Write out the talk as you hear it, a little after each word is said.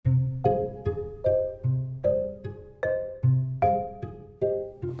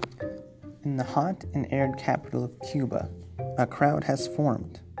the hot and arid capital of Cuba, a crowd has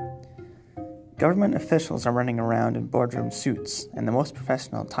formed. Government officials are running around in boardroom suits and the most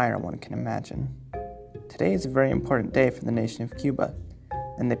professional attire one can imagine. Today is a very important day for the nation of Cuba,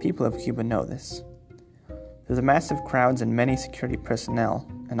 and the people of Cuba know this. Through the massive crowds and many security personnel,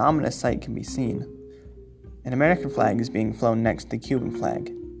 an ominous sight can be seen. An American flag is being flown next to the Cuban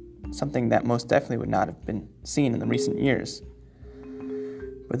flag, something that most definitely would not have been seen in the recent years.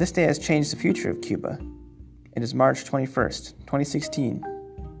 But this day has changed the future of Cuba. It is March 21st, 2016,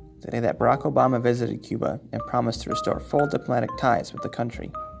 the day that Barack Obama visited Cuba and promised to restore full diplomatic ties with the country.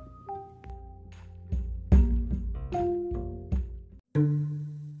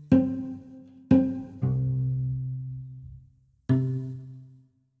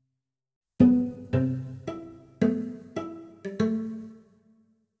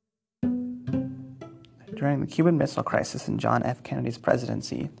 During the Cuban Missile Crisis in John F. Kennedy's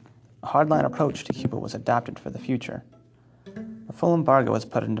presidency, a hardline approach to Cuba was adopted for the future. A full embargo was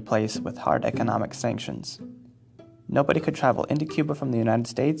put into place with hard economic sanctions. Nobody could travel into Cuba from the United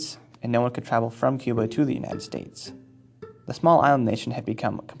States, and no one could travel from Cuba to the United States. The small island nation had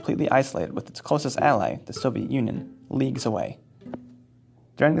become completely isolated with its closest ally, the Soviet Union, leagues away.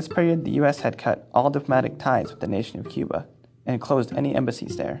 During this period, the U.S. had cut all diplomatic ties with the nation of Cuba and closed any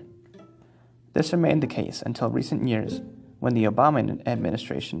embassies there. This remained the case until recent years, when the Obama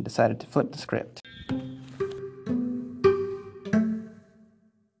administration decided to flip the script.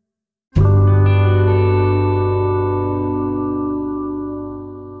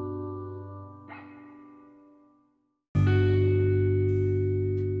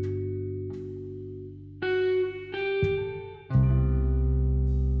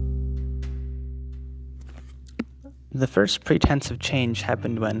 The first pretense of change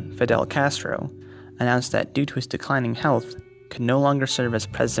happened when Fidel Castro announced that due to his declining health, could no longer serve as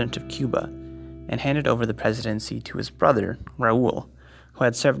president of Cuba, and handed over the presidency to his brother, Raul, who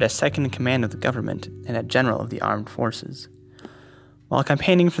had served as second in command of the government and a general of the armed forces. While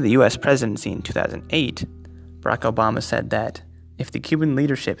campaigning for the U.S. presidency in 2008, Barack Obama said that if the Cuban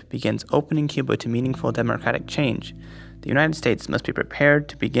leadership begins opening Cuba to meaningful democratic change, the United States must be prepared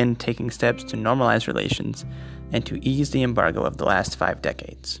to begin taking steps to normalize relations and to ease the embargo of the last 5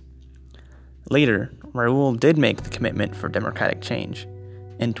 decades. Later, Raul did make the commitment for democratic change.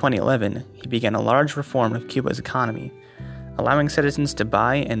 In 2011, he began a large reform of Cuba's economy, allowing citizens to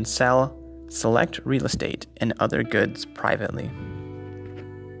buy and sell select real estate and other goods privately.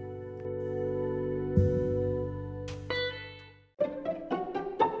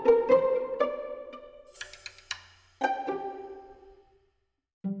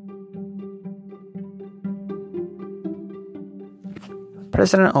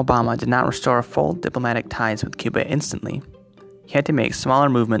 President Obama did not restore full diplomatic ties with Cuba instantly. He had to make smaller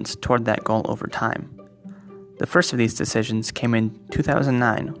movements toward that goal over time. The first of these decisions came in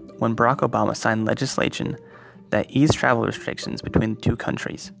 2009 when Barack Obama signed legislation that eased travel restrictions between the two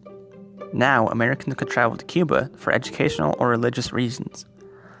countries. Now, Americans could travel to Cuba for educational or religious reasons.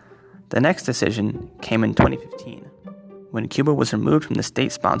 The next decision came in 2015 when Cuba was removed from the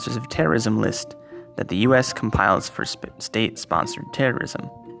state sponsors of terrorism list that the U.S. compiles for state-sponsored terrorism.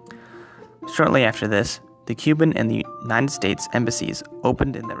 Shortly after this, the Cuban and the United States embassies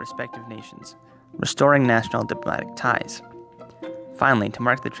opened in their respective nations, restoring national diplomatic ties. Finally, to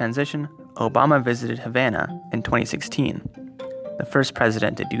mark the transition, Obama visited Havana in 2016, the first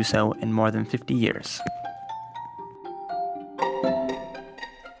president to do so in more than 50 years.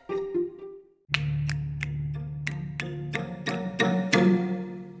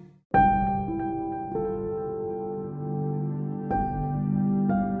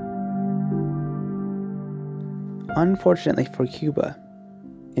 Unfortunately for Cuba,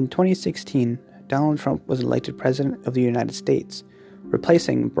 in 2016, Donald Trump was elected President of the United States,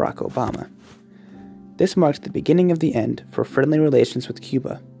 replacing Barack Obama. This marks the beginning of the end for friendly relations with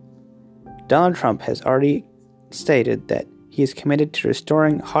Cuba. Donald Trump has already stated that he is committed to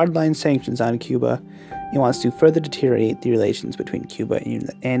restoring hardline sanctions on Cuba and wants to further deteriorate the relations between Cuba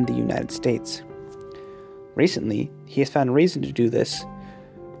and the United States. Recently, he has found reason to do this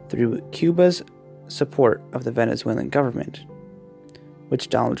through Cuba's support of the Venezuelan government, which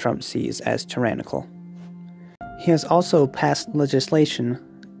Donald Trump sees as tyrannical. He has also passed legislation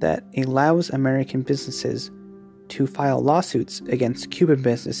that allows American businesses to file lawsuits against Cuban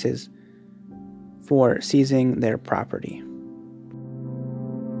businesses for seizing their property.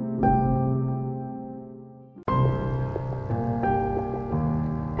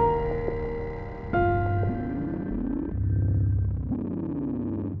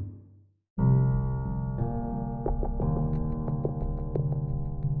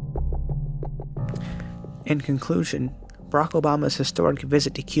 In conclusion, Barack Obama's historic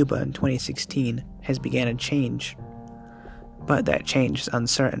visit to Cuba in 2016 has begun a change, but that change is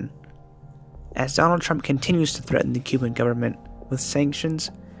uncertain. As Donald Trump continues to threaten the Cuban government with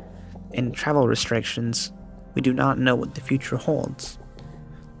sanctions and travel restrictions, we do not know what the future holds.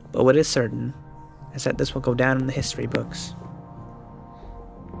 But what is certain is that this will go down in the history books.